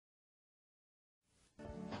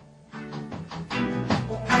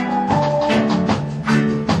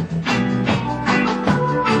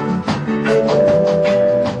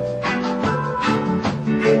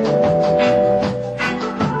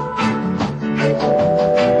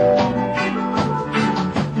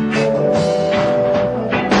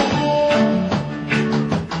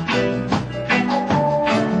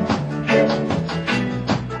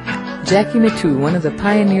Jackie Mittoo, one of the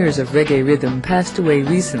pioneers of reggae rhythm, passed away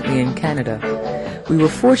recently in Canada. We were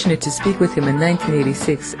fortunate to speak with him in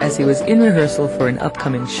 1986 as he was in rehearsal for an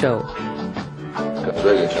upcoming show.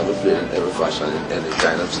 Reggae can be played in every fashion, in any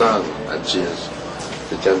kind of song, and change.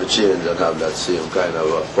 It can be changed and have that same kind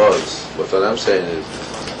of pulse. But what I'm saying is,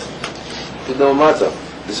 it don't matter.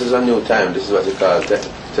 This is a new time. This is what you call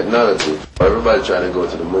technology. Everybody trying to go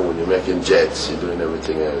to the moon. You're making jets. You're doing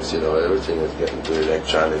everything else. You know, everything is getting to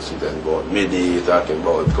electronics. You're talking about MIDI. You're talking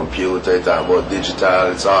about computer. You're talking about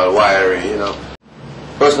digital. It's all wiry. You know.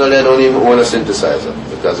 Personally, I don't even own a synthesizer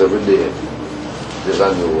because every day there's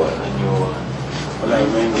a new one.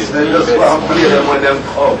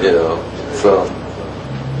 You know, so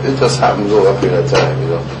it just happens over a period of time. You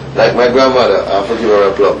know, like my grandmother, I forgive her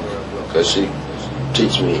a plug because she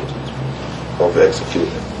teach me how to execute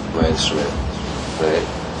my instrument, right?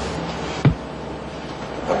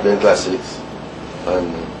 I play classics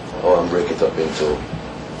and how I break it up into,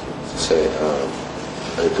 say,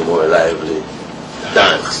 a little more lively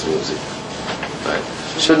dance music, right?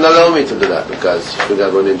 She shouldn't allow me to do that because I think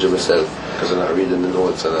I'm going to injure myself because I'm not reading the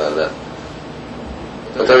notes and all that.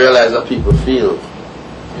 But I realize that people feel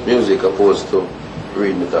music opposed to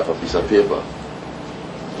reading it off a piece of paper.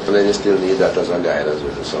 And then you still need that as a guide as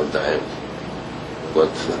well sometimes. But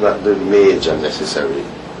it's not the major necessary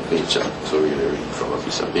feature to really read from a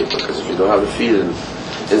piece of paper, because if you don't have the feeling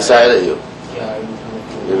inside of you,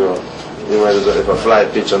 you know, you might as well, if a fly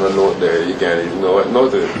pitch on a note there, you can't even know what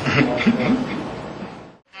note it is.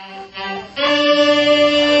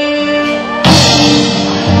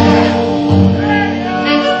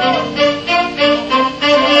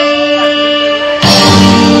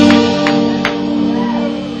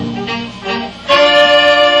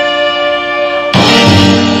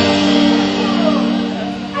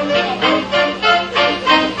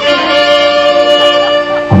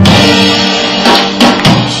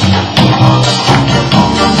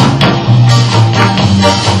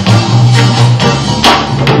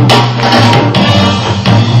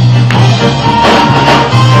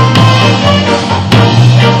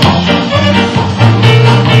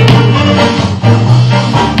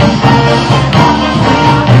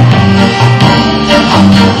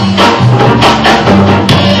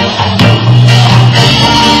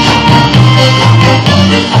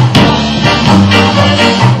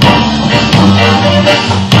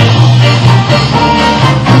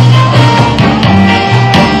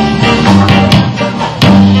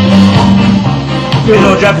 You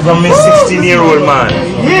know Jackie from me 16-year-old man.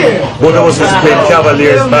 Both of us was playing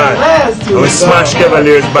Cavaliers band. And we smashed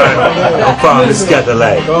Cavaliers band and found the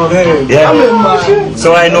Skatalites. Yeah.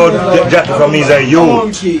 So I know Jackie from me is a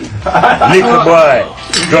youth. Little boy.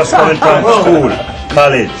 Just coming from school,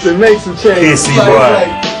 college. KC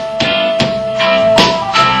boy.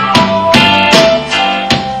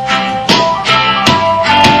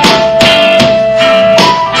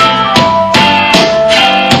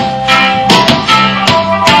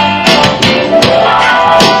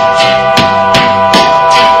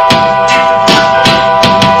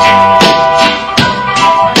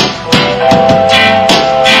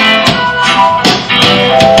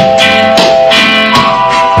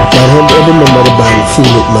 Feel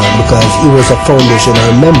it, man, because he was a foundation.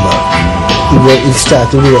 I remember he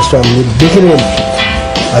started with us from the beginning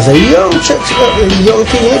as a young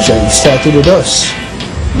teenager. He started with us,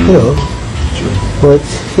 you know. But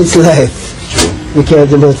it's life. We can't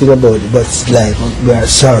do nothing about it, but it's life. We are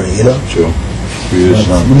sorry, you know. We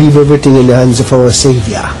leave everything in the hands of our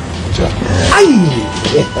Savior.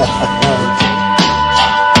 Aye.